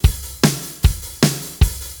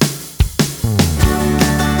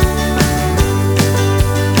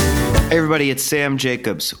Hey everybody, it's Sam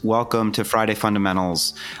Jacobs. Welcome to Friday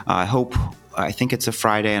Fundamentals. I think it's a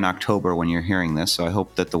Friday in October when you're hearing this, so I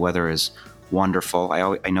hope that the weather is wonderful.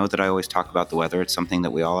 I know that I always talk about the weather. It's something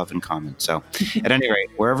that we all have in common. So at any rate,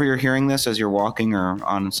 wherever you're hearing this, as you're walking or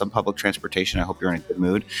on some public transportation, I hope you're in a good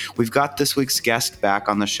mood. We've got this week's guest back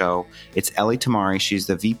on the show. It's Ellie Tamari. She's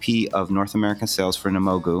the VP of North American Sales for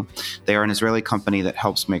Namogu. They are an Israeli company that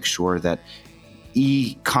helps make sure that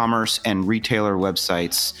e-commerce and retailer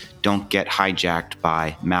websites don't get hijacked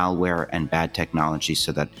by malware and bad technology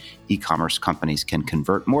so that e-commerce companies can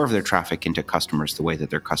convert more of their traffic into customers the way that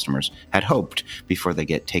their customers had hoped before they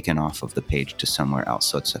get taken off of the page to somewhere else.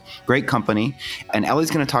 So it's a great company. And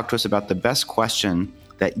Ellie's going to talk to us about the best question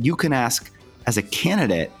that you can ask as a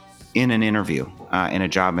candidate in an interview, in a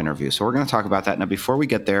job interview. So we're going to talk about that. Now, before we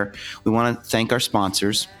get there, we want to thank our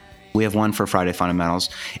sponsors. We have one for Friday Fundamentals.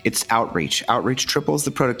 It's Outreach. Outreach triples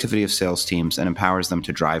the productivity of sales teams and empowers them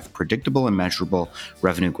to drive predictable and measurable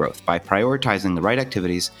revenue growth by prioritizing the right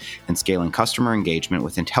activities and scaling customer engagement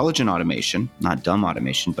with intelligent automation, not dumb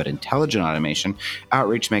automation, but intelligent automation.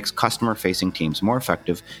 Outreach makes customer-facing teams more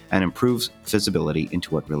effective and improves visibility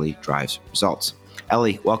into what really drives results.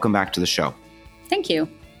 Ellie, welcome back to the show. Thank you.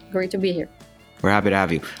 Great to be here. We're happy to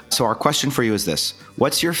have you. So our question for you is this.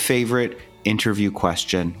 What's your favorite interview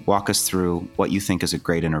question? Walk us through what you think is a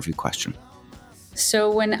great interview question. So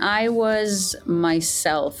when I was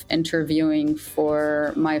myself interviewing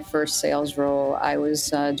for my first sales role, I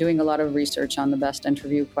was doing a lot of research on the best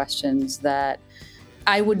interview questions that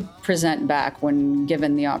I would present back when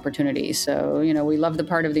given the opportunity. So, we love the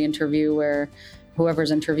part of the interview where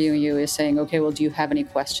whoever's interviewing you is saying, okay, well, do you have any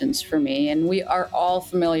questions for me? And we are all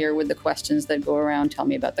familiar with the questions that go around, tell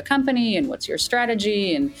me about the company and what's your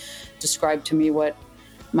strategy and describe to me what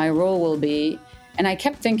my role will be. And I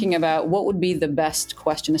kept thinking about what would be the best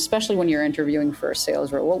question, especially when you're interviewing for a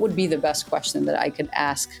sales role. What would be the best question that I could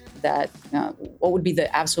ask what would be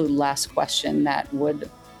the absolute last question that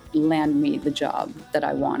would land me the job that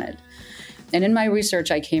I wanted? And in my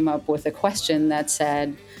research, I came up with a question that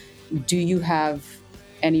said, do you have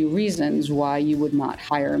any reasons why you would not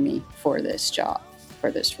hire me for this job,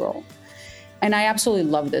 for this role? And I absolutely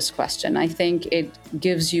love this question. I think it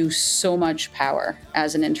gives you so much power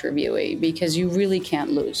as an interviewee because you really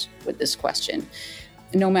can't lose with this question,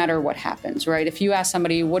 no matter what happens, right? If you ask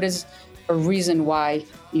somebody, what is a reason why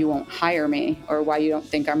you won't hire me or why you don't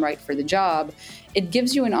think I'm right for the job, it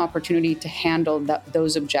gives you an opportunity to handle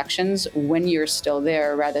those objections when you're still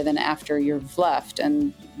there rather than after you've left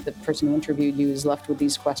and the person who interviewed you is left with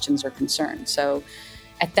these questions or concerns. So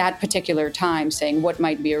at that particular time, saying what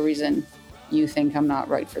might be a reason you think I'm not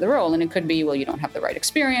right for the role. And it could be, well, you don't have the right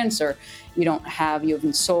experience or you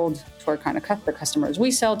haven't sold to our kind of the customers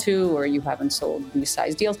we sell to, or you haven't sold these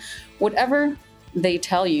size deals. Whatever they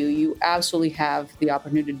tell you, you absolutely have the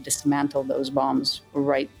opportunity to dismantle those bombs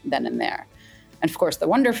right then and there. And of course, the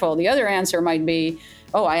other answer might be,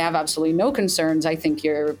 oh, I have absolutely no concerns. I think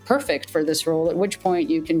you're perfect for this role, at which point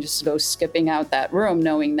you can just go skipping out that room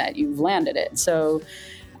knowing that you've landed it. So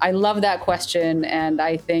I love that question, and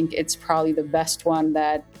I think it's probably the best one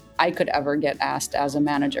that I could ever get asked as a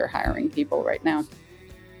manager hiring people right now.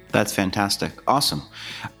 That's fantastic. Awesome.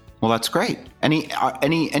 Well, that's great. Any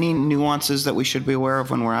nuances that we should be aware of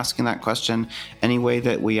when we're asking that question? Any way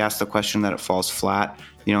that we ask the question that it falls flat?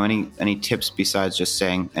 Any tips besides just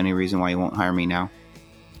saying any reason why you won't hire me now?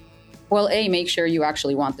 Well, make sure you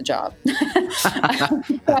actually want the job.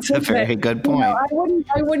 That's a very good point.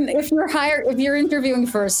 I wouldn't. If you're interviewing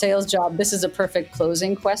for a sales job, this is a perfect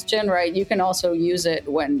closing question, right? You can also use it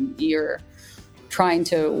when you're trying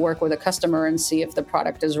to work with a customer and see if the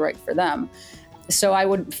product is right for them. So I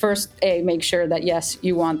would first, make sure that, yes,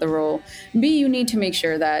 you want the role. B, you need to make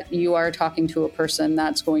sure that you are talking to a person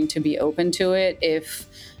that's going to be open to it. If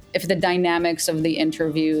the dynamics of the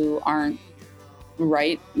interview aren't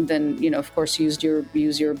right, then, of course, use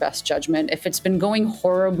your best judgment. If it's been going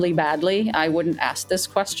horribly badly, I wouldn't ask this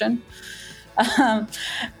question. So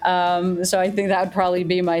I think that would probably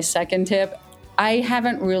be my second tip. I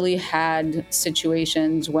haven't really had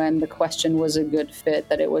situations when the question was a good fit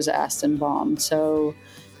that it was asked and bombed. So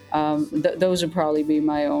those would probably be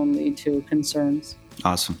my only two concerns.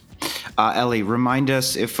 Awesome. Ellie, remind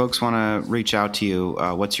us if folks want to reach out to you,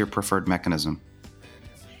 what's your preferred mechanism?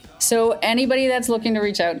 So anybody that's looking to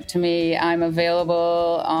reach out to me, I'm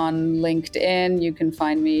available on LinkedIn. You can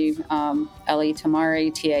find me, Ellie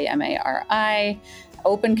Tamari, Tamari.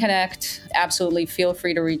 Open Connect, absolutely feel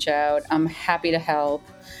free to reach out. I'm happy to help.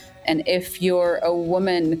 And if you're a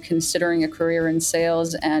woman considering a career in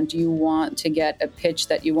sales and you want to get a pitch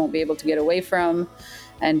that you won't be able to get away from,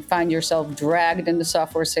 and find yourself dragged into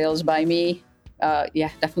software sales by me,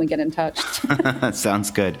 definitely get in touch.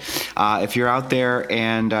 Sounds good. If you're out there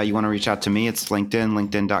and you want to reach out to me, it's LinkedIn,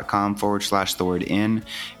 linkedin.com/in,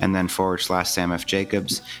 and then /Sam F.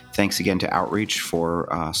 Jacobs. Thanks again to Outreach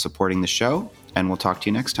for supporting the show, and we'll talk to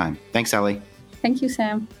you next time. Thanks, Ellie. Thank you,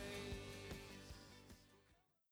 Sam.